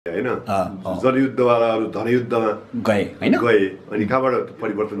हैन जनयुद्धवालाहरू धनयुद्धमा गए हैन गए अनि कहाँबाट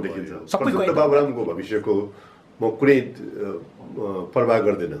परिवर्तन देखिन्छ प्रचण्ड बाबुरामको भविष्यको म कुनै परवाह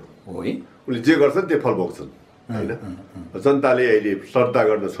गर्दैन उनले जे गर्छन् त्यो फल भोग्छन् हैन जनताले अहिले श्रद्धा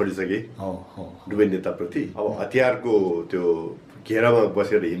गर्न छोडिसके दुवै नेताप्रति अब हतियारको त्यो घेरामा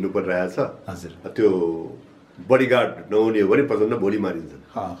बसेर हिँड्नु परिरहेछ त्यो बडीगार्ड नहुने हो भने प्रचण्ड भोलि मारिन्छन्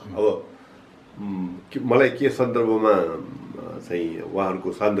अब मलाई के सन्दर्भमा चाहिँ उहाँहरूको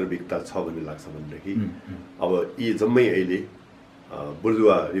सान्दर्भिकता छ भन्ने लाग्छ भनेदेखि अब यी जम्मै अहिले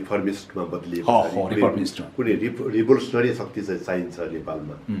बुर्जुवा रिफर्मिस्टमा बदलिएको कुनै रिभोल्युसनरी शक्ति चाहिँ चाहिन्छ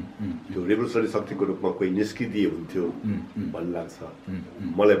नेपालमा त्यो रिभोल्युसनरी शक्तिको रूपमा कोही निस्किदिए हुन्थ्यो भन्ने लाग्छ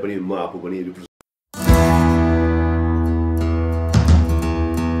मलाई पनि म आफू पनि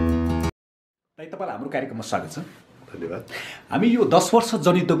तपाईलाई हाम्रो कार्यक्रममा स्वागत छ धन्यवाद हामी यो 10 वर्ष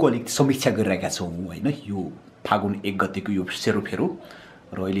जनयुद्धको अलिकति समीक्षा गरिरहेका छौँ हैन यो फागुन 1 गतेको यो सेरोफेरो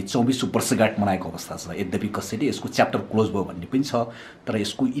र अहिले 24औं वर्षगाँठ मनाएको अवस्था छ यद्यपि कसैले यसको च्याप्टर क्लोज भयो भन्ने पनि छ तर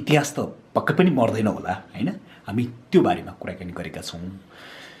यसको इतिहास त पक्कै पनि मर्दैन होला हैन हामी त्यो बारेमा कुराकानी गरेका छौँ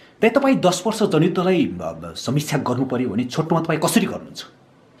त्यही तपाईँ 10 वर्ष जनयुद्धलाई समीक्षा गर्नु पर्यो भने छोटोमा तपाईँ कसरी गर्नुहुन्छ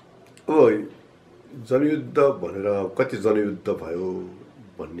अब जनयुद्ध भनेर कति जनयुद्ध भयो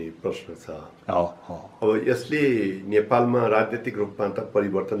भन्ने प्रश्न छ अब यसले नेपालमा राजनीतिक रूपमा त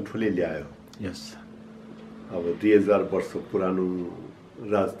परिवर्तन ठुलै ल्यायो यस अब 2000 वर्ष पुरानो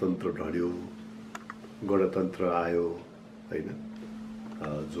राजतन्त्र ढल्यो गणतन्त्र आयो हैन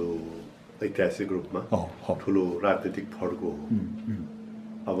जो ऐतिहासिक रूपमा ठुलो राजनीतिक फड्को हो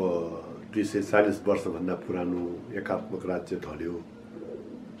अब 240 वर्षभन्दा पुरानो एकात्मक राज्य ढल्यो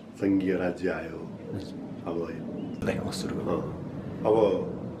सङ्घीय राज्य आयो अब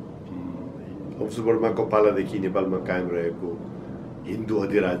वंशवर्माको पालादेखि नेपालमा कायम रहेको हिन्दू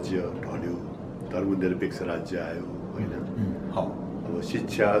अधिराज्य ढल्यो धर्मनिरपेक्ष राज्य आयो होइन अब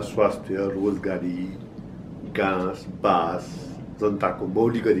शिक्षा स्वास्थ्य रोजगारी घाँस बास जनताको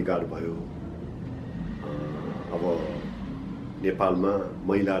मौलिक अधिकार भयो अब नेपालमा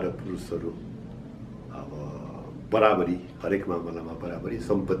महिला र पुरुषहरू अब बराबरी हरेक मामलामा बराबरी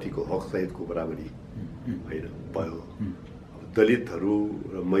सम्पत्तिको हक सहितको बराबरी होइन भयो दलितहरू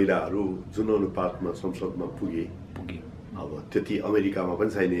र महिलाहरू जुन अनुपातमा संसदमा पुगे अब त्यति अमेरिकामा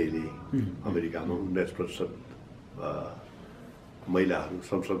पनि छैन अहिले अमेरिकामा 19% महिलाहरू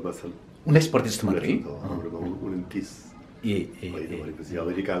संसदमा छन् 19% मात्रै हाम्रोमा 29 भनेपछि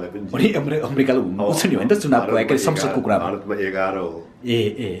अमेरिकालाई पनि अमेरिकालाई हुन्छ नि होइन त चुनावको एक संसदको कुरा भारतमा 11 हो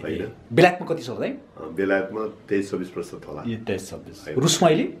होइन बेलायतमा कति छ होला बेलायतमा 23-24% होला 23-26 रुसमा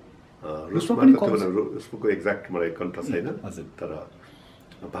अहिले उसको एक्ज्याक्ट मलाई कन्ठ छैन तर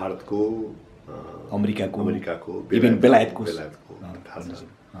भारतको अमेरिकाको बेलायतको थाहा छ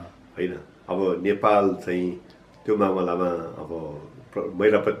होइन अब नेपाल चाहिँ त्यो मामलामा अब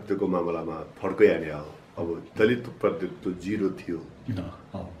महिला प्रतिनिधित्वको मामलामा फड्कै हाने हो अब दलित प्रतिनिधित्व 0 थियो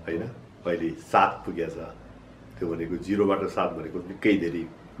होइन अहिले 7 पुगेछ त्यो भनेको 0बाट 7 भनेको निकै धेरै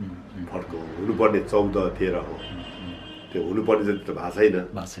फड्को हुनुपर्ने 14-13 हो त्यो हुनुपर्ने जति त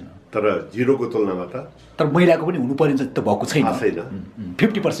भएको छैन तर 0को तुलनामा त तर महिलाको पनि हुनुपर्ने जति त भएको छैन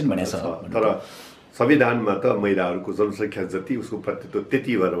 50% भनेको छ तर संविधानमा त महिलाहरूको जनसङ्ख्या जति उसको प्रतिनिधित्व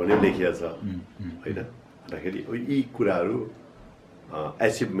त्यति भएर भने लेखिएको छ होइन भन्दाखेरि यी कुराहरू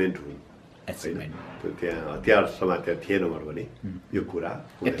एचिभमेन्ट हुन् त्यो त्यहाँ हतियार समातेर थिएन भने यो कुरा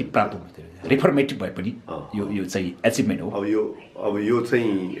यति प्राप्त हुन्थ्यो रिफर्मेटिभ भए पनि यो चाहिँ एचिभमेन्ट हो अब यो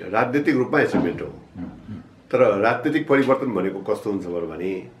चाहिँ राजनीतिक रूपमा एचिभमेन्ट हो तर राजनीतिक परिवर्तन भनेको कस्तो हुन्छ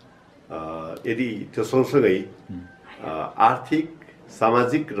भने यदि त्यो सँगसँगै आर्थिक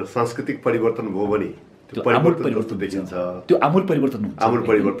सामाजिक र सांस्कृतिक परिवर्तन भयो भने त्यो परिवर्तन देखिन्छ त्यो आमूल परिवर्तन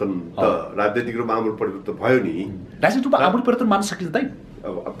त राजनीतिक रूपमा आमूल परिवर्तन भयो नि राजनीतिक रूपमा आमूल परिवर्तन मान्न सकिन्छ त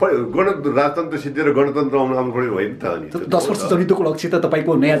राजतन्त्र सिद्धिएर गणतन्त्र आउनु आमूल परिवर्तन होइन त अनि 10 वर्ष जनयुद्धको लक्ष्य त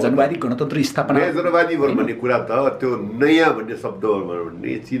तपाईँको नयाँ जनवादी गणतन्त्र स्थापना नयाँ जनवादी भन्ने कुरा त त्यो नयाँ भन्ने शब्द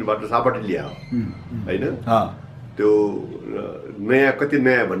भन्ने चीनबाट साबाट ल्यायो होइन त्यो नयाँ कति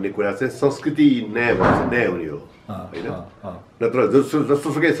नयाँ भन्ने कुरा चाहिँ संस्कृति नयाँ भनेपछि नयाँ हुने हो होइन नत्र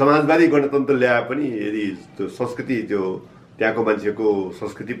जसोसुकै समाजवादी गणतन्त्र ल्याए पनि यदि त्यो संस्कृति त्यो त्यहाँको मान्छेको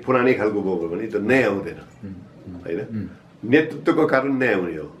संस्कृति पुरानै खालको भयो भने त्यो नयाँ हुँदैन होइन नेतृत्वको कारण नयाँ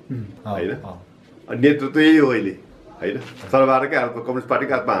हुने हो होइन नेतृत्व यही हो अहिले होइन सर्वहाराकै हातमा कम्युनिस्ट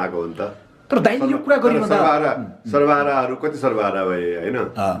पार्टीको हातमा आएको हो नि त तर दाइले यो कुरा गर्ने सर्वहाराहरू कति सर्वहारा भए होइन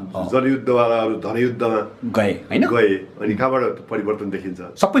जनयुद्धवालाहरू धनयुद्धमा गए हैन अनि कहाँबाट परिवर्तन देखिन्छ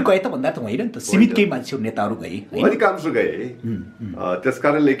सबै गए त भन्दा त होइन नि त सीमित केही मान्छेहरू नेताहरू गए अधिकांश गए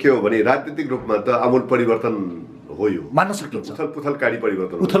त्यसकारणले के हो भने राजनीतिक रूपमा त आमूल परिवर्तन हो यो मान्न सकिन्छ उथलपुथलकारी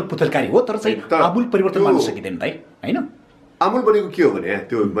परिवर्तन उथलपुथलकारी हो तर चाहिँ आमूल परिवर्तन मान्न सकिँदैन दाइ होइन आमूल भनेको के हो भने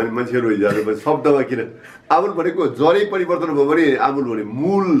त्यो मान्छेहरू हिजो शब्दमा किन आमूल भनेको जरै परिवर्तन भयो भने आमूल भने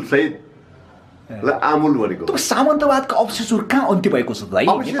मूल सहित आमूल भनेको सामन्तवादको अवशेषहरू कहाँ अन्त्य भएको छ दाइ?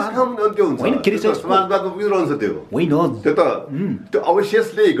 अन्त्य हुन्छ समाजवादमा पुगिरहन्छ त्यो होइन, त्यो त त्यो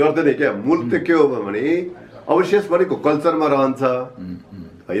अवशेषले गर्दैन क्या। मूल त के हो भने अवशेष भनेको कल्चरमा रहन्छ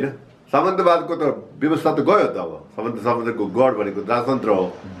होइन। सामन्तवादको त व्यवस्था त गयो त अब सामन्तको गढ भनेको राजतन्त्र हो।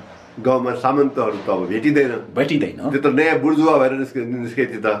 गाउँमा सामन्तहरू त अब भेटिँदैन त्यो त नयाँ बुर्जुवा भएर निस्के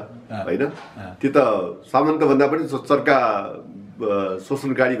त्यो त होइन। त्यो त सामन्त भन्दा पनि चर्का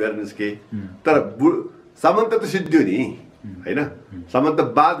शोषणकारी भएर निस्के। तर सामन्त त सिद्धियो नि होइन।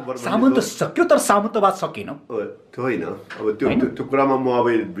 सामन्तवाद सामन्त सक्यो तर सामन्तवाद सकेन त्यो होइन। अब त्यो कुरामा म अब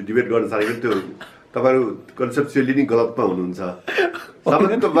डिबेट गर्न चाहेको त्यो तपाईँहरू कन्सेप्चुअली नै गलतमा हुनुहुन्छ।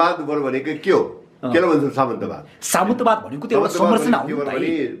 सामन्तवाद भनेको के हो? के भन्छ सामन्तवाद? सामन्तवाद भनेको त्यो एउटा संरचना हो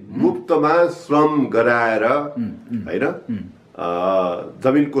भने मुक्तमा श्रम गराएर होइन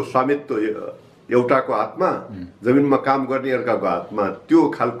जमिनको स्वामित्व एउटाको हातमा, जमिनमा काम गर्ने अर्काको हातमा, त्यो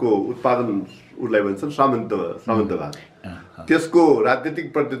खालको उत्पादन उसलाई भन्छन् सामन्तवाद। त्यसको राजनीतिक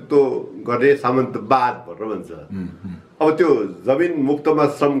प्रतिनिधित्व गर्ने सामन्तवाद भनेर भन्छ। अब त्यो जमिन मुक्तमा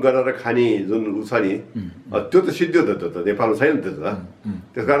श्रम गरेर खाने जुन उ छ नि त्यो त सिद्धियो त, त्यो त नेपालमा छैन त्यो त।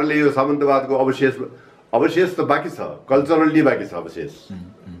 त्यस कारणले यो सामन्तवादको अवशेष त बाँकी छ, कल्चरल्ली बाँकी छ अवशेष,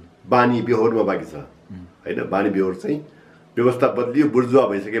 बानी बेहोरमा बाँकी छ होइन। बानी बेहोर चाहिँ व्यवस्था बदलियो, बुर्जुवा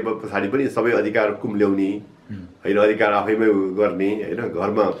भइसके पछाडि पनि सबै अधिकार कुम्ल्याउने होइन, अधिकार आफैमै गर्ने होइन,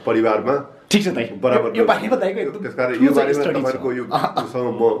 घरमा परिवारमा ठिक छ बराबर। त्यस कारण यो बारेमा तपाईँहरूको यो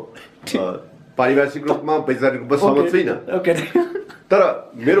म पारिभाषिक रूपमा वैचारिक रूपमा सहमत छैन। तर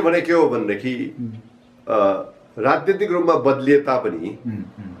मेरो भनाइ के हो भनेदेखि राजनीतिक रूपमा बदलिए तापनि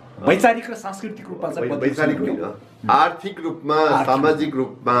वैचारिक र सांस्कृतिक रूपमा वैचारिक होइन, आर्थिक रूपमा, सामाजिक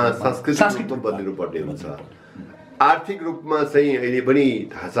रूपमा, सांस्कृतिक रूपमा बदलिनु पर्ने हुन्छ। आर्थिक रूपमा चाहिँ अहिले पनि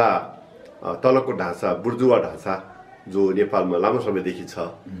ढाँचा, तलको ढाँचा, बुर्जुवा ढाँचा जो नेपालमा लामो समयदेखि छ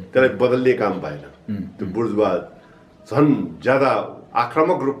त्यसलाई बदल्ने काम भएन। त्यो बुर्जुवा झन् ज्यादा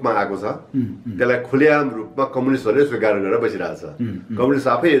आक्रामक रूपमा आएको छ। त्यसलाई खुलेआम रूपमा कम्युनिस्टहरूले स्वीकार गरेर बसिरहेछ। कम्युनिस्ट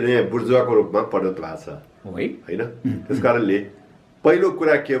आफै नयाँ बुर्जुवाको रूपमा परिणत भएको छ होइन। त्यस कारणले पहिलो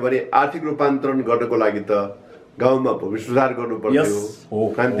कुरा के भने आर्थिक रूपान्तरण गर्नको लागि त गाउँमा भूमि सुधार गर्नु पर्थ्यो,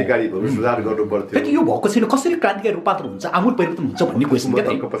 क्रान्तिकारी भूमि सुधार गर्नु पर्थ्यो। यो भएको छैन, कसरी क्रान्तिकारी रूपान्तरण हुन्छ, आमूल परिवर्तन हुन्छ भन्ने क्वेसन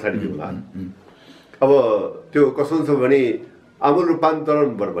पछाडि होला। अब त्यो कस्तो हुन्छ भने आमूल रूपान्तरण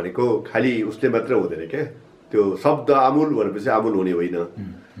भनेको खालि उसले मात्रै हुँदैन क्या। त्यो शब्द आमूल भनेपछि आमूल हुने होइन,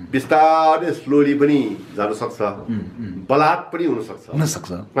 बिस्तारै स्लोली पनि जान सक्छ, बलात् पनि हुनसक्छ।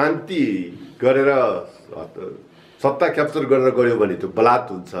 क्रान्ति गरेर सत्ता क्याप्चर गरेर गयो भने त्यो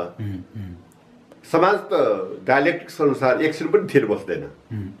बलात् हुन्छ। समाज त डायलेक्टिक्स अनुसार एकछिन पनि थिर बस्दैन।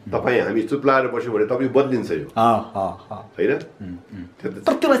 तपाईँ हामी चुप लाएर बस्यो भने तपाईँ बदलिन्छ यो होइन।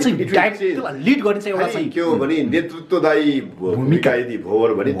 के हो भने नेतृत्वदायी भूमिका यदि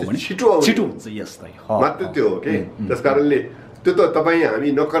भयो भने छिटो हुन्छ मात्र त्यो हो कि। त्यस कारणले त्यो त तपाईँ हामी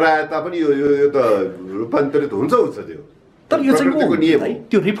नकराए तापनि यो त रूपान्तरित हुन्छ त्यो। तर यो चाहिँ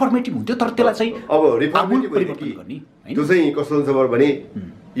त्यो रिफर्मेटिभ हुन्थ्यो। तर त्यसलाई चाहिँ अब रिफर्मेटिभ त्यो चाहिँ कस्तो हुन्छ भने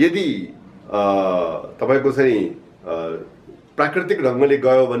यदि तपाईँको चाहिँ प्राकृतिक ढङ्गले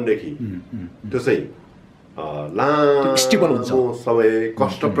गयो भनेदेखि त्यो चाहिँ लामो समय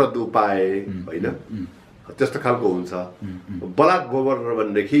कष्टप्रद उपाय होइन त्यस्तो खालको हुन्छ। बलात् गोबर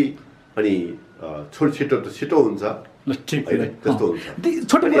भनेदेखि अनि छिटो हुन्छ त्यस्तो हुन्छ।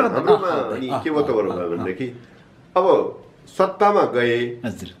 हाम्रोमा अनि के भयो भनेदेखि अब सत्तामा गए,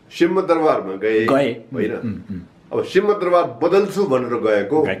 सिंहदरबारमा गए होइन। अब सिंहदरबार बदल्छु भनेर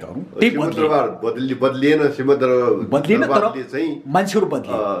गएको, सिंहदरबार बदलिएन। सिंहदरबारले चाहिँ मान्छेहरू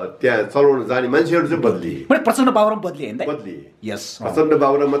बदलिए, त्यहाँ चलाउन जाने मान्छेहरू चाहिँ बदलिए। प्रचण्ड बाबुराम बदलिए, प्रचण्ड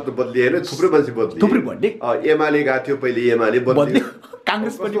बाबुराम मात्र बदलिएन, थुप्रै मान्छे बदलिए। एमाले गएको थियो पहिले, एमाले बदलियो।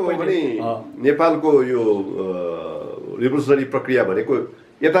 काङ्ग्रेस पनि नेपालको यो रिभोल्युसनरी प्रक्रिया भनेको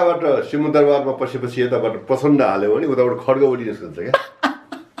यताबाट सिंहदरबारमा पसेपछि यताबाट प्रचण्ड हाल्यो भने उताबाट खड्गवली निस्कन्छ क्या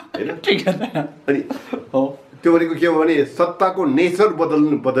होइन। अनि त्यो भनेको के हो भने सत्ताको नेचर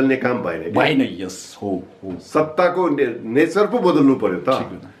बदल्ने काम भएन। सत्ताको नेचर पो बदल्नु पर्यो त,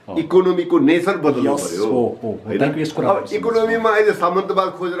 इकोनोमीको नेचर बदल्नु पर्यो होइन। अब इकोनोमीमा अहिले सामन्तवाद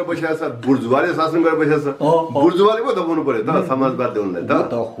खोजेर बसिरहेको छ, बुर्जुवाले शासन गरेर बसिरहेको छ। बुर्जुवाले पो दबाउनु पर्यो त समाजवाद ल्याउनलाई त।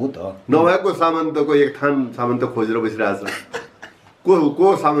 नभएको सामन्तको एक थान सामन्त खोजेर बसिरहेको छ।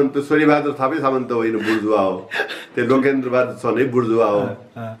 को सामन्त? सूर्यबहादुर थापै सामन्त होइन, बुर्जुवा हो। त्यो लोकेन्द्रबहादुर सनै बुर्जुवा हो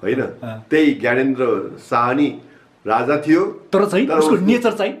होइन। त्यही ज्ञानेन्द्र शाह नि राजा थियो, तर उसको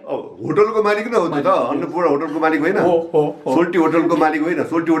नेचर चाहिँ होटलको मालिक न हो त। अन्नपूर्ण होटलको मालिक होइन, सोल्टी होटलको मालिक होइन।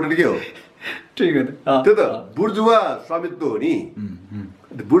 सोल्टी होटल के हो? ठिक हो त्यो त बुर्जुवा स्वामित्व हो नि।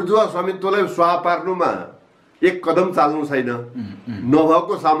 बुर्जुवा स्वामित्वलाई स्वाहा पार्नुमा एक कदम चाल्नु छैन,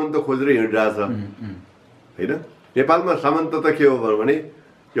 नभएको सामन्त खोजेर हिँडिरहेछ होइन। नेपालमा सामन्त त के हो भने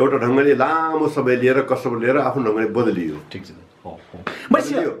एउटा ढङ्गले लामो समय लिएर कसम लिएर आफ्नो ढङ्गले बदलियो। ठिक छ।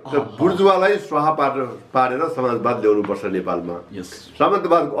 बुर्जुवालाई स्वाहा पारेर समाजवाद ल्याउनुपर्छ नेपालमा।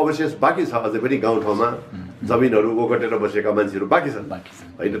 सामन्तवादको अवशेष बाँकी छ अझै पनि, गाउँठाउँमा जमिनहरू ओगटेर बसेका मान्छेहरू बाँकी छन्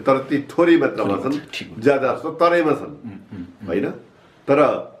होइन, तर ती थोरै मात्रामा छन्, ज्यादा जस्तो तराईमा छन् होइन। तर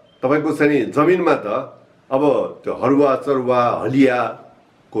तपाईँको चाहिँ जमिनमा त अब त्यो हरुवा चरुवा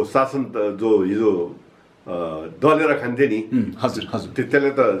हलियाको शासन त जो हिजो दलेर खान्थे नि, हजुर हजुर,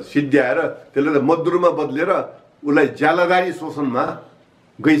 त्यसले त सिद्ध्याएर त्यसले त मजदुरमा बदलेर उसलाई ज्यालादारी शोषणमा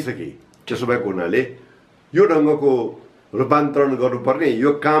गइसके। त्यसो भएको हुनाले यो ढङ्गको रूपान्तरण गर्नुपर्ने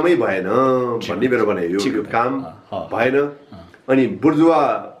यो कामै भएन भन्ने मेरो भनाइ। यो काम भएन। अनि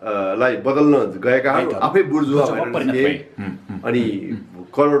बुर्जुवालाई बदल्न गएकाहरू आफै बुर्जुवा भएर निस्के, अनि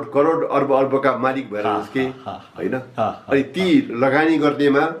करोड करोड अर्ब अर्बका मालिक भएर निस्के होइन। अनि ती लगानी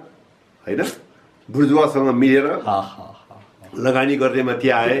गर्नेमा होइन, बुर्जुवासँग मिलेर लगानी गर्नेमा ती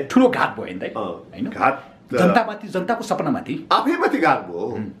आए। ठुलो घात भयो नि त, घात जनतामाथि, जनताको सपनामाथि, आफैमाथि घात भयो,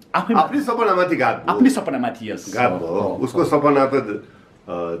 आफ्नै सपनामाथि घात भयो, आफ्नै सपनामाथि घात भयो। उसको सपना त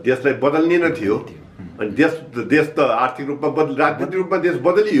देशलाई बदल्ने नै थियो। अनि देश त आर्थिक रूपमा राजनीतिक रूपमा देश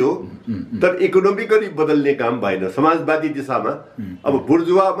बदलियो, तर इकोनोमिकली बदल्ने काम भएन समाजवादी दिशामा। अब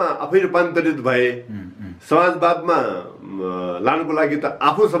बुर्जुवामा आफै रूपान्तरित भए, समाजवादमा लानुको लागि त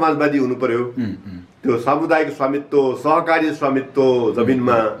आफू समाजवादी हुनु पर्यो। त्यो सामुदायिक स्वामित्व, सहकारी स्वामित्व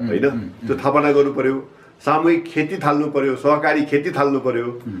जमिनमा होइन, त्यो थापना गर्नु पर्यो। सामूहिक खेती थाल्नु पर्यो, सहकारी खेती थाल्नु पर्यो।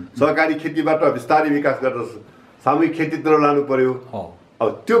 सहकारी खेतीबाट बिस्तारै विकास गरेर सामूहिक खेतीतिर लानु पर्यो।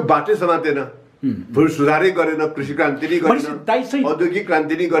 अब त्यो बाटै समातेन, भू सुधारै गरेन, कृषि क्रान्ति नै गरेन, औद्योगिक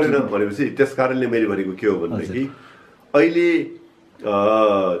क्रान्ति नै गरेन भनेपछि त्यस कारणले मैले भनेको के हो भनेदेखि अहिले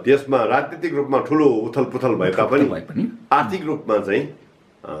देशमा राजनीतिक रूपमा ठुलो उथल पुथल भए तापनि आर्थिक रूपमा चाहिँ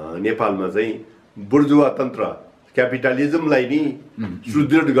नेपालमा चाहिँ बुर्जुवा तन्त्र क्यापिटलिजमलाई नि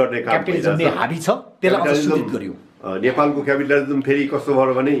सुदृढ गर्ने काम नेपालको क्यापिटलिजम फेरि कस्तो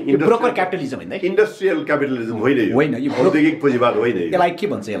भयो भने इन्डस्ट्रियल क्यापिटलिजम होइन, यो औद्योगिक पुँजीवाद होइन। यसलाई के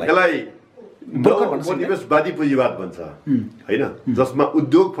भन्छ? यसलाई उपनिवेशवादी पुँजीवाद भन्छ होइन, जसमा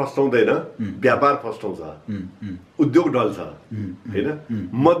उद्योग फस्टाउँदैन, व्यापार फस्टाउँछ, उद्योग ढल्छ होइन,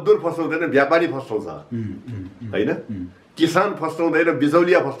 मजदुर फस्टाउँदैन, व्यापारी फस्टाउँछ होइन, किसान फस्टाउँदैन,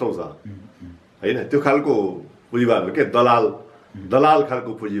 बिचौलिया फस्टाउँछ होइन। त्यो खालको पुँजीवाद हो के, दलाल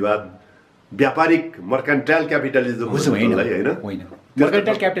खालको पुँजीवाद, व्यापारिक मर्केन्टाइल क्यापिटलिजम होइन,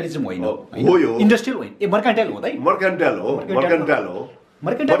 मर्केन्टाइल क्यापिटलिजम होइन, हो यो इन्डस्ट्रियल होइन, मर्केन्टाइल हो।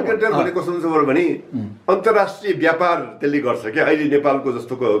 मर्केन्टाइल भनेको कस्तो छ भने अन्तर्राष्ट्रिय व्यापार त्यसले गर्छ क्या। अहिले नेपालको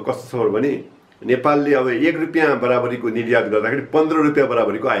जस्तो कस्तो छ भने नेपालले अब 1 रुपियाँ बराबरीको निर्यात गर्दाखेरि 15 रुपियाँ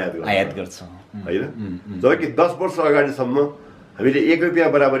बराबरीको आयात गर्छ होइन। जबकि 10 वर्ष अगाडिसम्म हामीले 1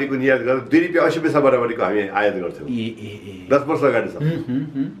 रुपियाँ बराबरीको निर्यात गर्दा 2 रुपियाँ 80 पैसा बराबरीको हामी आयात गर्थ्यौँ 10 वर्ष अगाडिसम्म।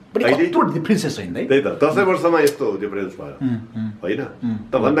 त्यही त 10 वर्षमा यस्तो डिफरेन्स भयो होइन।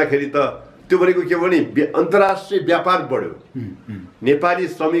 त भन्दाखेरि त त्यो भनेको के भने अन्तर्राष्ट्रिय व्यापार बढ्यो। नेपाली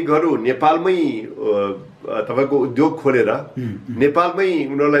श्रमिकहरू नेपालमै तपाईँको उद्योग खोलेर नेपालमै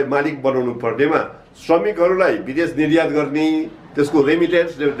उनीहरूलाई मालिक बनाउनु पर्नेमा श्रमिकहरूलाई विदेश निर्यात गर्ने, त्यसको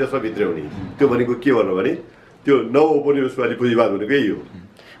रेमिटेन्स देशमा भित्राउने। त्यो भनेको के भन्नु भने त्यो नवोपनिवेशवादी पुँजीवाद भनेको यही हो।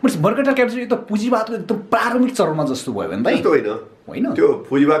 मर्केन्टाइल क्यापिटलिजम त पुँजीवादको एकदम प्रारम्भिक चरणमा जस्तो भयो भने त्यस्तो होइन। त्यो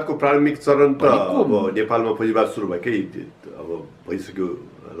पुँजीवादको प्रारम्भिक चरण त अब नेपालमा पुँजीवाद सुरु भएकै अब भइसक्यो,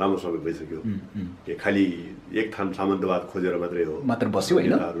 लामो समय भइसक्यो। खालि एक थान सामन्तवाद खोजेर मात्र बस्यो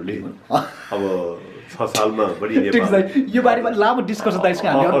होइन। अब 6 सालमा बढी नेपाल यो बारेमा लामो डिस्कसन दाइसँग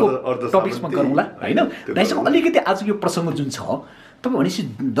हामी अर्को टपिक्समा गरौँला होइन। दाइसँग अलिकति आज यो प्रसङ्ग जुन छ तपाईँ भनेपछि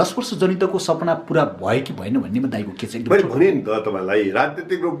 10 वर्ष जनितको सपना पुरा भयो कि भएन भन्नेमा दाइको के छ? मैले भने नि त तपाईँलाई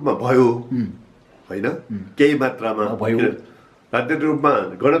राजनीतिक रूपमा भयो होइन, केही मात्रामा भयो। राजनीतिक रूपमा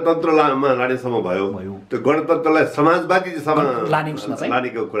गणतन्त्रमा लानेसम्म भयो। त्यो गणतन्त्रलाई समाजवादी दिशामा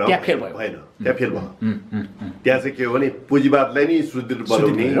लानेको कुरा भएन, त्यहाँ फेल भयो। त्यहाँ चाहिँ के हो भने पुँजीवादलाई नै सुदृढ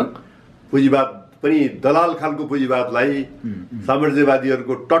बनाउने, पुँजीवाद पनि दलाल खालको पुँजीवादलाई,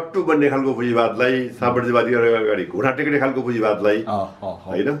 साम्राज्यवादीहरूको टट्टु बन्ने खालको पुँजीवादलाई, साम्राज्यवादीहरू अगाडि घुँडा टेक्ने खालको पुँजीवादलाई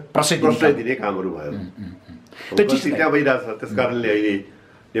होइन प्रश्रय दिने कामहरू भयो। त्यहाँ भइरहेछ। त्यस कारणले अहिले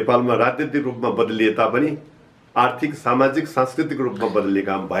नेपालमा राजनीतिक रूपमा बदलिए तापनि आर्थिक, सामाजिक, सांस्कृतिक रूपमा बदल्ने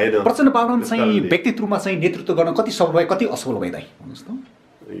काम भएन। प्रचण्ड बाबुराम चाहिँ व्यक्तित्वमा चाहिँ नेतृत्व गर्न कति सफल भयो, कति असफल भयो दाइ भन्नुहोस् त?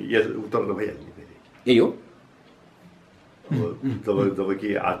 यस उत्तर त भइहाल्ने यही हो। जब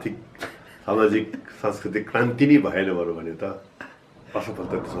कि आर्थिक, सामाजिक, सांस्कृतिक क्रान्ति नै भएन भने त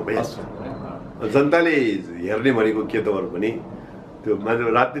असफलता त्यसमा भइहाल्छ। जनताले हेर्ने भनेको के त भने त्यो मान्छे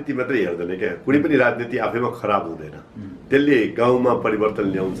राजनीति मात्रै हेर्दैन क्या, कुनै पनि राजनीति आफैमा खराब हुँदैन। त्यसले गाउँमा परिवर्तन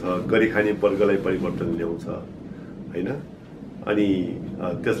ल्याउँछ, गरिखाने वर्गलाई परिवर्तन ल्याउँछ होइन। अनि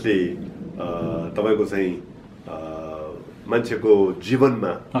त्यसले तपाईँको चाहिँ मान्छेको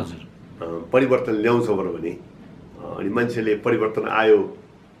जीवनमा परिवर्तन ल्याउँछ भने अनि मान्छेले परिवर्तन आयो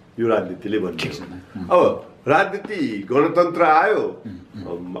यो राजनीतिले भन्छ। अब राजनीति गणतन्त्र आयो,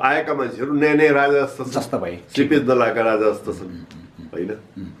 आएका मान्छेहरू नयाँ नयाँ राजा जस्तो भए, सिपेज नलाएका राजा जस्तो छन् होइन।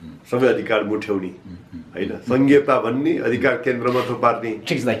 सबै अधिकार मुठ्याउने होइन, सङ्घीयता भन्ने, अधिकार केन्द्रमा थुपार्ने।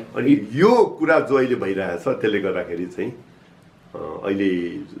 अनि यो कुरा जो अहिले भइरहेछ त्यसले गर्दाखेरि चाहिँ अहिले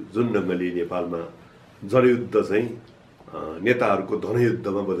जुन ढङ्गले नेपालमा जनयुद्ध चाहिँ नेताहरूको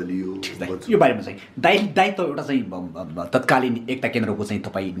धनयुद्धमा बदलियो। यो बारेमा चाहिँ दाइ त एउटा चाहिँ तत्कालीन एकता केन्द्रको चाहिँ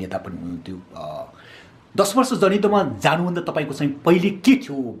तपाईँ नेता पनि हुनुहुन्थ्यो। 10 वर्ष जनयुद्धमा जानुभन्दा तपाईँको चाहिँ पहिले के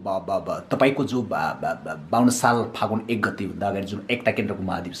थियो? तपाईँको जो 52 साल फागुन 1 गतेभन्दा अगाडि जुन एकता केन्द्रको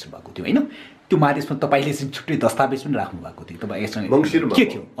महाधिवेशन भएको थियो होइन, त्यो महाधिवेशनमा तपाईँले चाहिँ छुट्टै दस्तावेज पनि राख्नु भएको थियो। तपाईँसँग के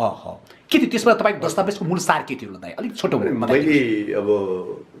थियो? के थियो त्यसमा तपाईँको दस्तावेजको मूल सार के थियो दाइ? अलिक छोटो मैले अब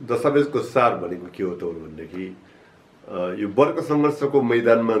दस्तावेजको सार भनेको के हो त भनेदेखि यो वर्ग सङ्घर्षको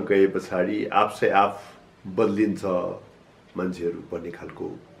मैदानमा गए पछाडि आफसे आफ बदलिन्छ मान्छेहरू भन्ने खालको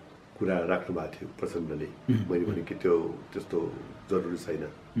कुरा राख्नु भएको थियो प्रचण्डले। मैले भने कि त्यो त्यस्तो जरुरी छैन।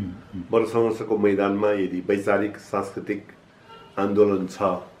 वर्ग सङ्घर्षको मैदानमा यदि वैचारिक सांस्कृतिक आन्दोलन छ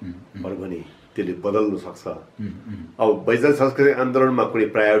भने त्यसले बदल्न सक्छ। अब वैचारिक सांस्कृतिक आन्दोलनमा कुनै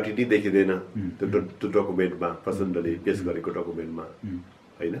प्रायोरिटी नै देखिँदैन त्यो डकुमेन्टमा, प्रचण्डले पेस गरेको डकुमेन्टमा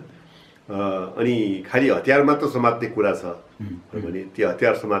होइन। अनि खालि हतियार मात्र समात्ने कुरा छ भने त्यो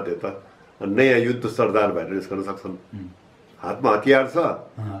हतियार समात्यो त नयाँ युद्ध सरदार भएर निस्कन सक्छन्। हातमा हतियार छ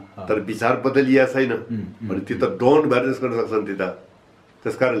तर विचार बदलिया छैन भने त्यो त डन भएर निस्कन सक्छन् त्यो त।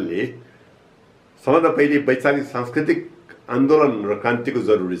 त्यसकारणले सबभन्दा पहिले वैचारिक सांस्कृतिक आन्दोलन र क्रान्तिको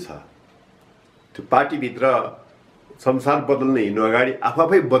जरुरी छ। त्यो पार्टीभित्र संसार बदल्ने हिँड्नु अगाडि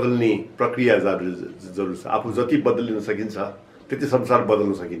आफै बदल्ने प्रक्रिया जरुरी छ। आफू जति बदलिन सकिन्छ त्यति संसार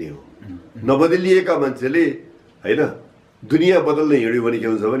बदल्न सकिने हो। नबदलिएका मान्छेले होइन दुनियाँ बदल्न हिँड्यो भने के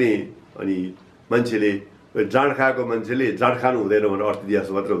हुन्छ भने अनि मान्छेले जाँड खाएको मान्छेले जाँड खानु हुँदैन भनेर अर्थ दिया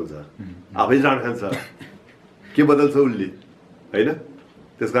मात्र हुन्छ। आफै जाँड खान्छ के बदल्छ उसले होइन।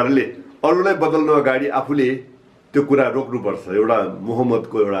 त्यसकारणले अरूलाई बदल्नु अगाडि आफूले त्यो कुरा रोक्नुपर्छ। एउटा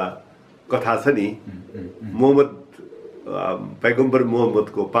मोहम्मदको एउटा कथा छ नि, मोहम्मद पैगम्बर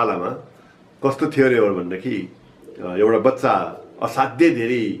मोहम्मदको पालामा कस्तो थियो अरे भनेदेखि एउटा बच्चा असाध्यै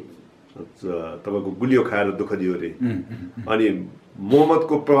धेरै तपाईँको गुलियो खाएर दुःख दियो अरे। अनि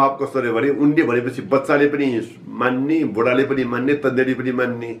मोहम्मदको प्रभाव कस्तो अरे भने उनले भनेपछि बच्चाले पनि मान्ने, बुढाले पनि मान्ने, तन्देरी पनि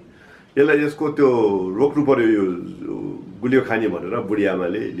मान्ने। यसलाई यसको त्यो रोक्नु पर्यो यो गुलियो खाने भनेर बुढी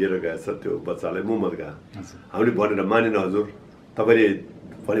आमाले लिएर गएछ त्यो बच्चालाई मोहम्मद कहाँ। हामीले भनेर मानेन हजुर, तपाईँले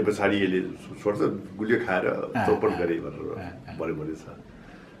भने पछाडि यसले छोड्छ, गुलियो खाएर चौपट गरे भनेर भन्यो भनेछ।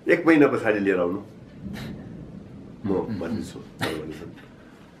 1 महिना पछाडि लिएर आउनु म भनिदिन्छु भनेछन्।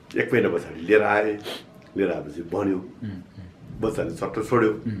 1 महिना पछाडि लिएर आए, लिएर आएपछि भन्यो, बच्चाले चट्ट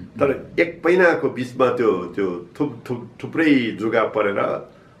छोड्यो। तर 1 महिनाको बिचमा त्यो थुप्रै जुगा परेर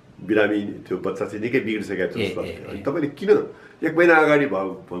बिरामी त्यो बच्चा चाहिँ निकै बिग्रिसकेको थियो। अनि तपाईँले किन 1 महिना अगाडि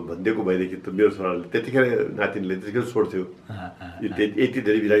भनिदिएको भएदेखि त मेरो छोराले त्यतिखेर नातिनीले त्यतिखेर छोड्थ्यो, यति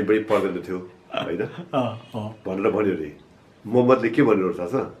धेरै बिरामी पनि पर्दैन थियो होइन भनेर भन्यो अरे। मोहम्मदले के भन्यो थाहा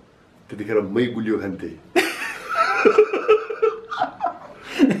छ? त्यतिखेर मै गुलियो खान्थेँ।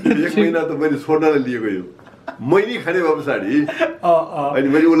 1 महिना त मैले छोड्नलाई लिएको यो मै नै खाने भए पछाडि अनि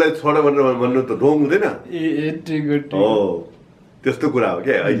मैले उसलाई छोड भनेर भन्नु त ढोङ हुँदैन हो। त्यस्तो कुरा हो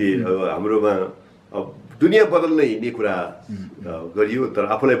क्या। अहिले हाम्रोमा अब दुनियाँ बदल्न हिँड्ने कुरा गरियो तर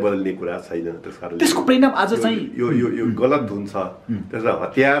आफूलाई बदल्ने कुरा छैन। त्यसकारण त्यसको परिणाम आज चाहिँ यो गलत हुन्छ। त्यसलाई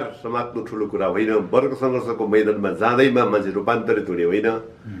हतियार समात्नु ठुलो कुरा होइन। वर्ग सङ्घर्षको मैदानमा जाँदैमा मान्छे रूपान्तरित हुने होइन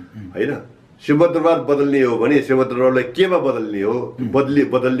होइन। सिंहदरबार बदल्ने हो भने सिंहदरबारलाई केमा बदल्ने हो?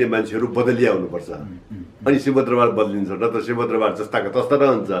 बदल्ने मान्छेहरू बदलिया हुनुपर्छ अनि सिंहदरबार बदलिन्छ। न त सिंहदरबार जस्ताको तस्ता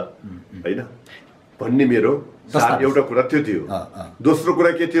रहन्छ होइन भन्ने मेरो एउटा कुरा त्यो थियो। दोस्रो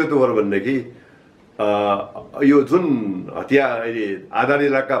कुरा के थियो त भनेदेखि यो जुन हतियार अहिले आधार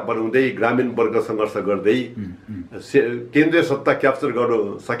इलाका बनाउँदै ग्रामीण वर्ग सङ्घर्ष गर्दै केन्द्रीय सत्ता क्याप्चर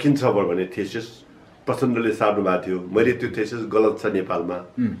गर्न सकिन्छ भने थेसिस प्रचण्डले सार्नु भएको थियो। मैले त्यो थेसिस गलत छ नेपालमा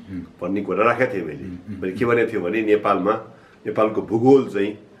भन्ने कुरा राखेको थिएँ। मैले के भनेको थियो भने नेपालको भूगोल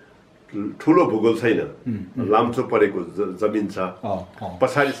चाहिँ ठुलो भूगोल छैन, लाम्चो परेको जमिन छ।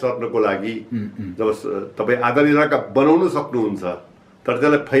 पछाडि सर्नको लागि जब तपाईँ आधार इलाका बनाउन सक्नुहुन्छ तर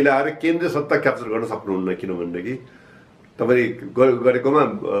त्यसलाई फैलाएर केन्द्रीय सत्ता क्याप्चर गर्न सक्नुहुन्न। किनभनेदेखि तपाईँले गरेकोमा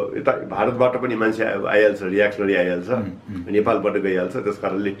यता भारतबाट पनि मान्छे आइहाल्छ, रियाक्सनरी आइहाल्छ, नेपालबाट गइहाल्छ। त्यस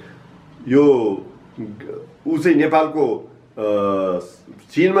कारणले यो ऊ चाहिँ नेपालको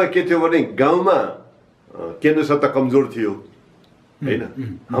चीनमा के थियो भने गाउँमा केन्द्र सत्ता कमजोर थियो होइन,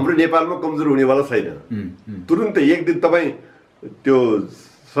 हाम्रो नेपालमा कमजोर हुनेवाला छैन। तुरुन्तै एक दिन तपाईँ त्यो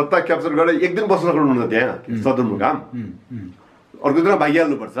सत्ता क्याप्चर गरेर एक दिन बस्न सक्नुहुन्न त्यहाँ सदरमुकाम, अर्को दिन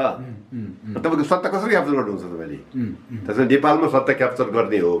भागिहाल्नुपर्छ। तपाईँको सत्ता कसरी क्याप्चर गर्नुहुन्छ तपाईँले? त्यसमा नेपालमा सत्ता क्याप्चर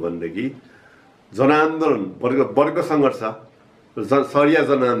गर्ने हो भनेदेखि जनआन्दोलन, वर्ग सङ्घर्ष, सरिया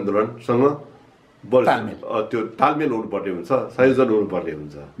जनआन्दोलनसँग त्यो तालमेल हुनुपर्ने हुन्छ, संयोजन हुनुपर्ने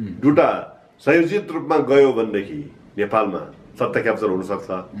हुन्छ। दुटा संयोजित रूपमा गयो भनेदेखि नेपालमा सत्ता क्याप्चर हुनसक्छ।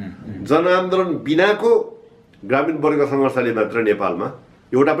 जनआन्दोलन बिनाको ग्रामीण वर्ग सङ्घर्षले मात्र नेपालमा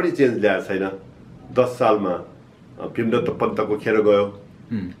एउटा पनि चेन्ज ल्याएको छैन। 10 सालमा भीमदत्त पन्तको खेर गयो,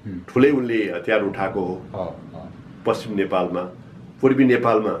 ठुलै उनले हतियार उठाएको हो। पश्चिम नेपालमा, पूर्वी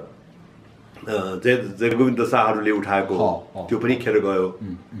नेपालमा जयगोविन्द शाहहरूले उठाएको हो, त्यो पनि खेर गयो।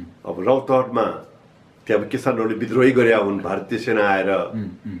 अब रौतहटमा त्यहाँ किसानहरूले विद्रोही गरे हुन्, भारतीय सेना आएर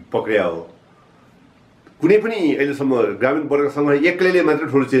पक्रिया हो। कुनै पनि अहिलेसम्म ग्रामीण वर्गसँग एक्लैले मात्र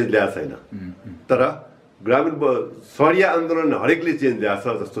ठुलो चेन्ज ल्याएको छैन। तर ग्रामीण सरिया आन्दोलन हरेकले चेन्ज ल्याएको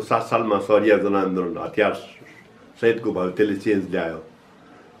छ। जस्तो 7 सालमा सरिया जनआन्दोलन हतियार सहितको भयो, त्यसले चेन्ज ल्यायो।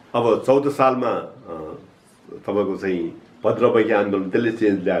 अब 14 सालमा तपाईँको चाहिँ भद्रवैकी आन्दोलन, त्यसले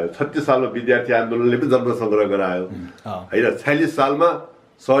चेन्ज ल्यायो। 36 सालमा विद्यार्थी आन्दोलनले पनि जनसङ्ग्रह गरायो होइन। 46 सालमा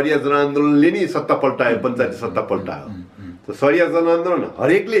सरिया जनआन्दोलनले नै सत्ता पल्टायो, पञ्चायती सत्ता पल्टायो। सरिया जनआन्दोलन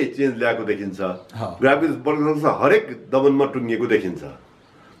हरेकले चेन्ज ल्याएको देखिन्छ। ग्रामीण वर्गसँग हरेक दमनमा टुङ्गिएको देखिन्छ।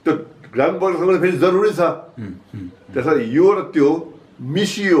 त्यो ग्रामीण वर्गसँग फेरि जरुरी छ। त्यसरी यो र त्यो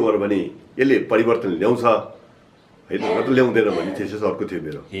मिसियो भने यसले परिवर्तन ल्याउँछ होइन, न त ल्याउँदैन भन्ने थेसिस अर्को थियो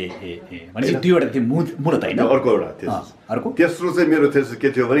मेरो। अर्को एउटा तेस्रो चाहिँ मेरो थेसिस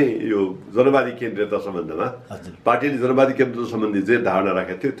के थियो भने यो जनवादी केन्द्रीयता सम्बन्धमा पार्टीले जनवादी केन्द्र सम्बन्धी जे धारणा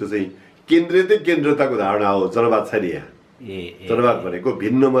राखेको थियो त्यो चाहिँ केन्द्रीयताको धारणा हो। जनवाद छैन यहाँ। जनवाद भनेको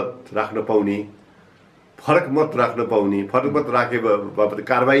भिन्न मत राख्न पाउने, फरक मत राख्न पाउने, फरक मत राखे बापत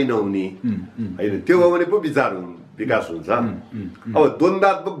कारवाही नहुने होइन, त्यो हो भने पो विकास हुन्छ। अब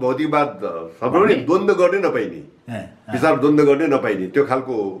द्वन्द्वात्मक भौतिकवाद सबैले पनि द्वन्द्व गर्नै नपाइने, विचार द्वन्द्व गर्नै नपाइने त्यो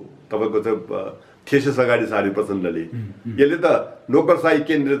खालको तपाईँको चाहिँ थेसिस अगाडि सार्यो प्रचण्डले। यसले त नोकरशाही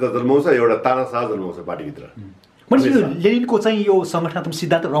केन्द्रीयता जन्माउँछ, एउटा तानाशाह जन्माउँछ पार्टीभित्र। लेनिनको चाहिँ यो संगठनात्मक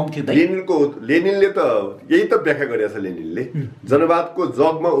सिद्धान्त रङ थियो। लेनिनले त यही त व्याख्या गरेको छ। लेनिनले जनवादको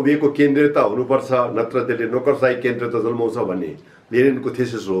जगमा उभिएको केन्द्रीयता हुनुपर्छ, नत्र त्यसले नोकरशाही केन्द्रीयता जन्माउँछ भन्ने लेनिनको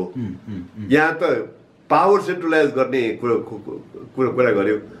थेसिस हो। यहाँ त पावर सेन्ट्रलाइज गर्ने कुरा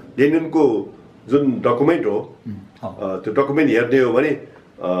गर्यो। लेनिनको जुन डकुमेन्ट हो त्यो डकुमेन्ट हेर्ने हो भने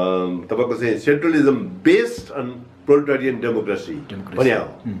तपाईँको चाहिँ सेन्ट्रलिजम बेस्ड अन प्रोलेटारियन डेमोक्रेसी भने हो।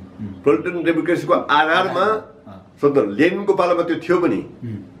 प्रोलेटारियन डेमोक्रेसीको आधारमा लेनिनको पालामा त्यो थियो पनि।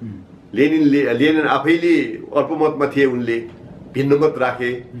 लेनिन आफैले अल्पमतमा थिए, उनले भिन्नमत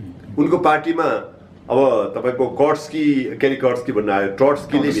राखे। उनको पार्टीमा अब तपाईँको कर्ट्स्की भन्नु आयो,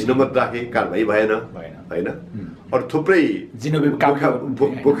 ट्रट्स्कीले भिन्नमत राखे, कारवाही भएन होइन। अरू थुप्रै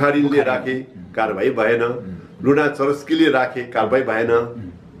बुखारीले राखे, कारवाही भएन। लुना चरस्कीले राखे, कारवाही भएन।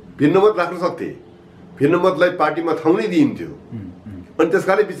 भिन्नमत राख्न सक्थे, भिन्नमतलाई पार्टीमा ठाउँ नै दिइन्थ्यो। अनि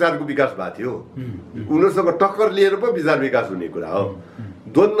त्यसकारणले विचारको विकास भएको थियो। उनीहरूसँग टक्कर लिएर पो विचार विकास हुने कुरा हो।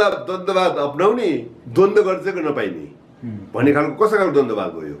 द्वन्द्ववाद अपनाउने, द्वन्द्व गर्न नपाइने भन्ने खालको कस्तो खालको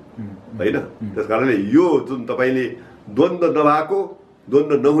द्वन्द्ववाद हो यो होइन। त्यस कारणले यो जुन तपाईँले द्वन्द्व नभएको,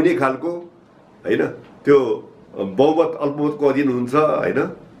 द्वन्द्व नहुने खालको होइन, त्यो बहुमत अल्पमतको अधीन हुन्छ होइन,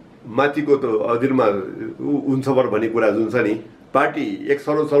 माथिको त अधीनमा हुन्छ भन्ने कुरा जुन छ नि, पार्टी एक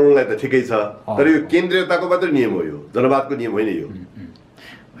चलाउनलाई त ठिकै छ। तर यो केन्द्रीयताको मात्रै नियम हो, यो जनवादको नियम होइन यो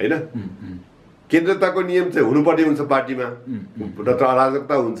होइन। केन्द्रीयताको नियम चाहिँ हुनुपर्ने हुन्छ पार्टीमा, नत्र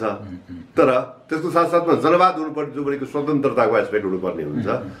अराजकता हुन्छ। तर त्यसको साथसाथमा जनवाद हुनुपर्ने, जो भनेको स्वतन्त्रताको एस्पेक्ट हुनुपर्ने हुन्छ।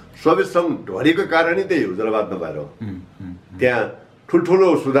 सोभियत सङ्घ ढलेको कारणै त्यही हो, जनवाद नभएर। त्यहाँ ठुल्ठुलो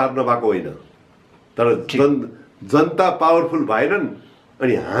सुधार नभएको होइन, तर जनता पावरफुल भएनन्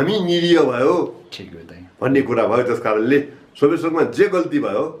अनि हामी निरीह भयो भन्ने कुरा भयो। त्यस कारणले सोभियत सङ्घमा जे गल्ती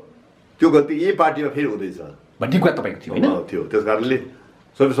भयो त्यो गल्ती यही पार्टीमा फेरि हुँदैछ भन्ने कुरा तपाईँको थियो। त्यस कारणले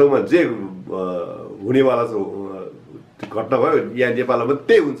सोभियत सङ्घमा जे हुनेवाला घटना भयो यहाँ नेपालमा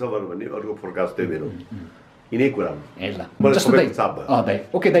त्यही हुन्छ भन्ने अर्को फोरकास्ट थियो मेरो। यिनै कुरा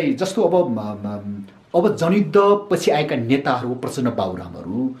ओके दाइ, जस्तो अब जनयुद्ध पछि आएका नेताहरू, प्रचण्ड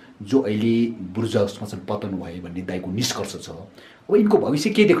बाबुरामहरू जो अहिले बुर्जासमा चाहिँ पतन भए भन्ने दाइको निष्कर्ष छ। अब यिनको भविष्य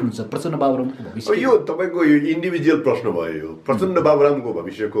के देख्नुहुन्छ? प्रचण्ड बाबुरामको भविष्य यो तपाईँको यो इन्डिभिजुअल प्रश्न भयो। यो प्रचण्ड बाबुरामको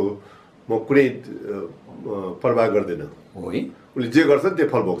भविष्यको म कुनै परवाह गर्दैन उसले जे गर्छन् त्यो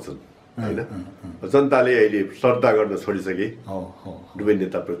फल भोग्छन् होइन जनताले अहिले श्रद्धा गर्न छोडिसके दुवै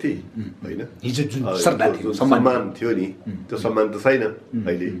नेताप्रति होइन सम्मान थियो नि त्यो सम्मान त छैन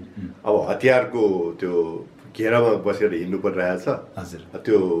अहिले अब हतियारको त्यो घेरामा बसेर हिँड्नु परिरहेछ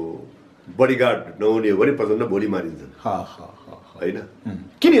त्यो बडीगार्ड नहुने हो भने प्रचण्ड भोलि मारिन्छन् होइन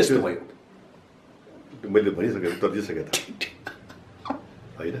किन यस्तो भयो मैले भनिसकेँ उत्तर दिइसकेँ त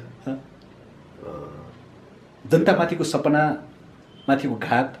होइन जनतामाथिको सपना माथिको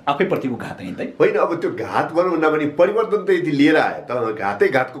घात आफैप्रतिको घात होइन अब त्यो घात भनौँ न भने परिवर्तन त यदि लिएर आए त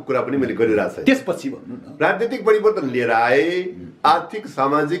घातको कुरा पनि मैले गरिरहेको छु त्यसपछि भन्नु न राजनीतिक परिवर्तन लिएर आए आर्थिक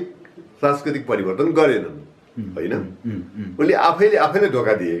सामाजिक सांस्कृतिक परिवर्तन गरेनन् होइन उनले आफैले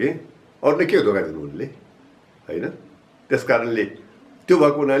धोका दिए कि अरूले के धोका दिनु उनले होइन त्यस कारणले त्यो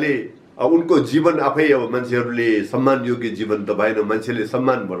भएको हुनाले उनको जीवन आफै अब मान्छेहरूले सम्मानयोग्य जीवन त भएन मान्छेले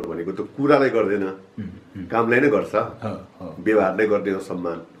सम्मान गर्नु भनेको त कुरालाई गर्दैन कामलाई नै गर्छ व्यवहारलाई गर्ने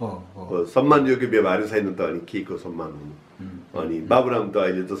हो सम्मानयोग्य व्यवहारै छैन त अनि के को सम्मान हुनु अनि बाबुराम त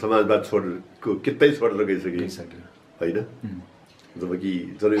अहिले त समाजवाद कितै छोडेर गइसके होइन जबकि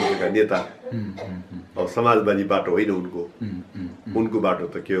जनयुद्धका नेता अब समाजवादी बाटो होइन उनको बाटो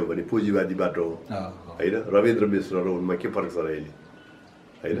त के हो भने पुँजीवादी बाटो हो होइन रविन्द्र मिश्र र उनमा के फरक छ र अहिले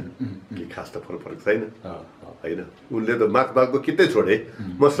होइन के खास त फरक छैन होइन उनले त मार्क्सवादको कितै छोडे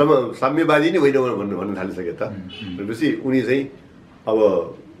म साम्यवादी नै होइन भन्न थालिसके त भनेपछि उनी चाहिँ अब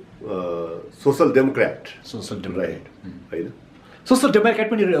सोसल डेमोक्रेट होइन सोसल डेमोक्रेट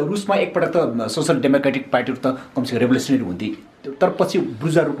पनि रुसमा एकपटक त सोसल डेमोक्रेटिक पार्टीहरू त कमसेकम रेभोल्युसनरी हुन्थे तर पछि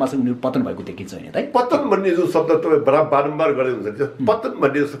बुर्जा रूपमा चाहिँ उनीहरू पतन भएको देखिन्छ होइन त पतन भन्ने जुन शब्द तपाईँ बारम्बार गर्दै हुन्छ त्यो पतन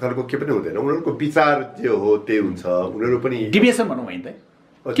भन्ने जस्तो खालको के पनि हुँदैन उनीहरूको विचार जे हो त्यही हुन्छ उनीहरू पनि डिभिएसन भनौँ होइन त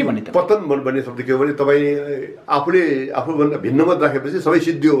के भन्ने त पतन भन्ने शब्द के हो भने तपाईँ आफूभन्दा भिन्न मत राखेपछि सबै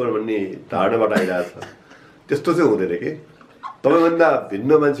सिद्धियो भन्ने धारणाबाट आइरहेछ त्यस्तो चाहिँ हुँदैन कि तपाईँभन्दा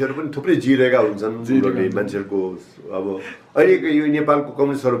भिन्न मान्छेहरू पनि थुप्रै जिरहेका हुन्छन् मान्छेहरूको अब अहिलेको यो नेपालको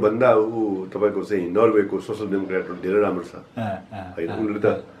कम्युनिस्टहरूभन्दा तपाईँको चाहिँ नर्वेको सोसल डेमोक्रेटहरू धेरै राम्रो छ होइन उनीहरूले त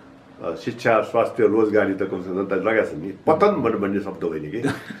शिक्षा स्वास्थ्य रोजगारी त कमसेकम जनताले लगाएको छ नि पतन भन्ने शब्द होइन कि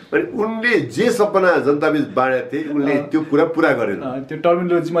अनि उनले जे सपना जनताबीच बाँडेका थिए उनले त्यो कुरा पुरा गरेन त्यो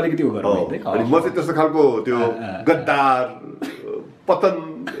टर्मिनोलोजीमा अलिकति अनि म चाहिँ त्यस्तो खालको त्यो गद्दार पतन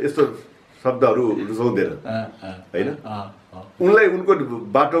यस्तो शब्दहरू रुचाउँदैन होइन उनलाई उनको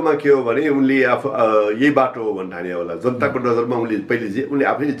बाटोमा के हो भने उनले यही बाटो हो भन्ने ठाने होला जनताको नजरमा उनले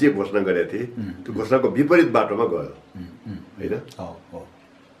आफैले जे घोषणा गरेका थिए त्यो घोषणाको विपरीत बाटोमा गयो होइन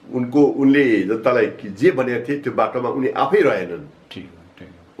उनले जनतालाई जे भनेका थिए त्यो बाटोमा उनी आफै रहेनन्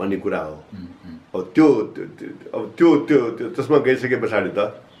भन्ने कुरा हो अब त्यो त्यसमा गइसके पछाडि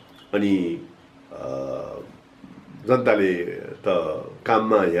त अनि जनताले त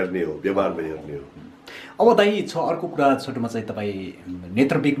काममा हेर्ने हो व्यवहारमा हेर्ने हो अब दाइ छ अर्को कुरा छोटोमा चाहिँ तपाईँ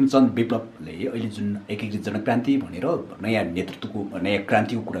नेत्र विक्रमचन्द विप्लवले अहिले जुन एकीकृत जनक्रान्ति भनेर नयाँ नेतृत्वको नयाँ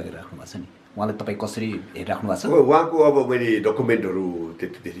क्रान्तिको कुरा गरिराख्नु भएको छ नि उहाँलाई तपाईँ कसरी हेरिराख्नु भएको छ उहाँको अब मैले डकुमेन्टहरू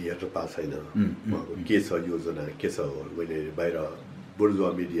त्यति धेरै हेर्न पाएको छैन उहाँको के छ योजना के छ मैले बाहिर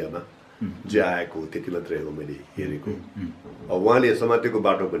बुर्जुवा मिडियामा जे आएको त्यति मात्रै हो मैले हेरेको अब उहाँले समातेको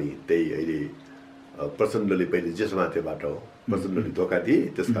बाटो पनि त्यही अहिले प्रचण्डले पहिले जे समाते बाटो हो प्रचण्डले धोका दिए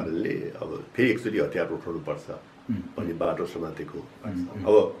त्यस कारणले अब फेरि एकचोटि हतियार उठाउनु पर्छ भन्ने बाटो समातेको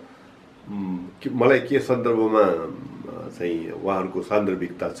अब मलाई के सन्दर्भमा चाहिँ उहाँहरूको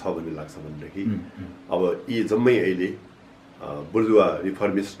सान्दर्भिकता छ भन्ने लाग्छ भनेदेखि अब यी जम्मै अहिले बुर्जुवा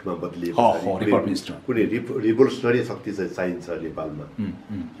रिफर्मिस्टमा बदलिएको कुनै रिभोल्युसनरी शक्ति चाहिँ चाहिन्छ नेपालमा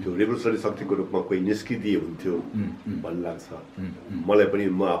त्यो रिभोल्युसनरी शक्तिको रूपमा कोही निस्किदिए हुन्थ्यो भन्ने लाग्छ मलाई पनि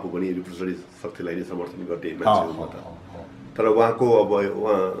म आफू पनि रिभोल्युसनरी शक्तिलाई नै समर्थन गर्ने मान्छे हो म त तर उहाँको अब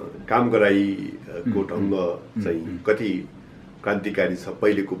उहाँ काम गराइको ढङ्ग चाहिँ कति क्रान्तिकारी छ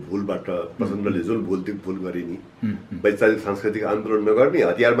पहिलेको भुलबाट प्रचण्डले जुन भुल गरे नि वैचारिक सांस्कृतिक आन्दोलन नगर्ने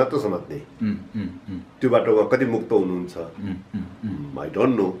हतियार मात्र समात्ने त्योबाट उहाँ कति मुक्त हुनुहुन्छ आई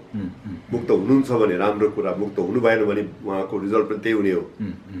डोन्ट नो मुक्त हुनुहुन्छ भने राम्रो कुरा मुक्त हुनु भएन भने उहाँको रिजल्ट पनि त्यही हुने हो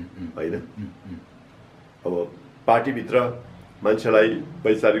होइन अब पार्टीभित्र मान्छेलाई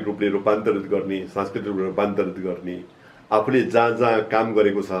वैचारिक रूपले रूपान्तरित गर्ने सांस्कृतिक रूपले रूपान्तरित गर्ने आफूले जहाँ काम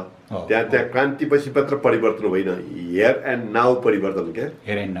गरेको छ त्यहाँ क्रान्तिपछि मात्र परिवर्तन होइन हियर एन्ड नाउ परिवर्तन क्या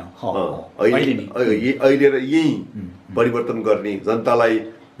अहिले र यही परिवर्तन गर्ने जनतालाई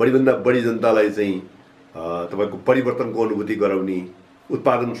बढीभन्दा बढी जनतालाई चाहिँ तपाईँको परिवर्तनको अनुभूति गराउने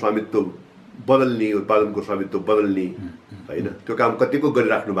उत्पादनको स्वामित्व बदल्ने होइन त्यो काम कतिको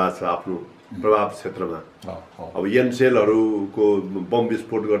गरिराख्नु भएको छ आफ्नो प्रभाव क्षेत्रमा अब एनसेलहरूको बम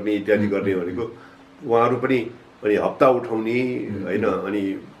विस्फोट गर्ने इत्यादि गर्ने भनेको उहाँहरू पनि अनि हप्ता उठाउने होइन अनि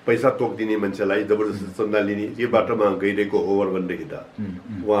पैसा तोकिदिने मान्छेलाई जबरजस्ती चन्दा लिने यो बाटोमा गइरहेको हो भनेदेखि त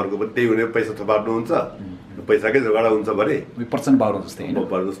उहाँहरूको पनि त्यही हुने पैसा थपार्नुहुन्छ पैसाकै झगडा हुन्छ भने प्रचण्ड बाबु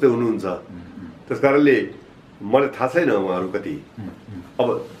जस्तै हुनुहुन्छ। त्यस कारणले मलाई थाहा छैन उहाँहरू कति अब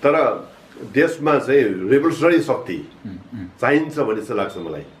तर देशमा चाहिँ रेभोल्युसनरी शक्ति चाहिन्छ भन्ने चाहिँ लाग्छ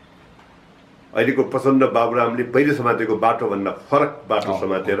मलाई। अहिलेको प्रचण्ड बाबुरामले पहिले समातेको बाटोभन्दा फरक बाटो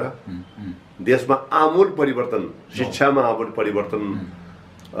समातेर देशमा आमूल परिवर्तन, शिक्षामा आमूल परिवर्तन,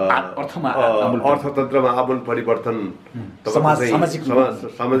 अर्थतन्त्रमा आमूल परिवर्तन,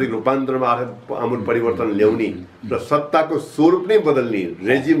 सामाजिक रूपान्तरमा आमूल परिवर्तन ल्याउने र सत्ताको स्वरूप नै बदल्ने,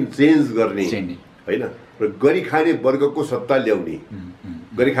 रेजिम चेन्ज गर्ने होइन र गरी खाने वर्गको सत्ता ल्याउने,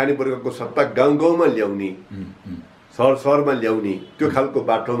 गरी खाने वर्गको सत्ता गाउँ गाउँमा ल्याउने, सहर सहरमा ल्याउने त्यो खालको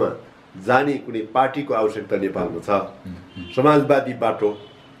बाटोमा जाने कुनै पार्टीको आवश्यकता नेपालमा छ। समाजवादी बाटो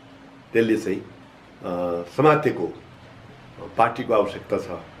त्यसले चाहिँ समातेको पार्टीको आवश्यकता छ।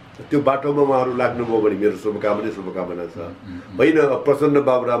 त्यो बाटोमा उहाँहरू लाग्नुभयो भने मेरो शुभकामना छ। होइन प्रचण्ड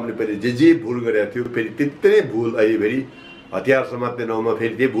बाबुरामले पहिले जे भुल गरेको थियो फेरि त्यति भुल अहिले फेरि हतियार समात्ने नाउँमा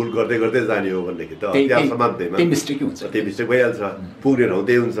फेरि त्यही भुल गर्दै गर्दै जाने हो भनेदेखि त हतियार समात्दैमा त्यही मिस्टेक भइहाल्छ, पुग्ने ठाउँ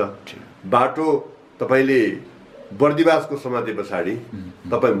त्यही हुन्छ। बाटो तपाईँले बर्दिवासको समाते पछाडि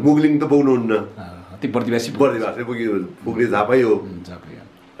तपाईँ मुगलिङ त पुग्नुहुन्न, बर्दिवासै पुग्ने झापै हो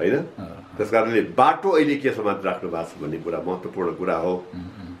होइन। त्यस कारणले बाटो अहिले के समात राख्नु भएको छ भन्ने कुरा महत्त्वपूर्ण कुरा हो।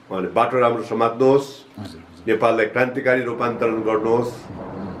 अनि बाटो राम्रो समात्नुहोस्, नेपाललाई क्रान्तिकारी रूपान्तरण गर्नुहोस्।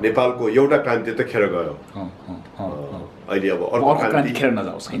 नेपालको एउटा क्रान्ति त खेर गयो, अहिले अब अर्को क्रान्ति खेर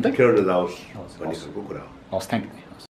नजाओस् भन्ने खालको कुरा हो।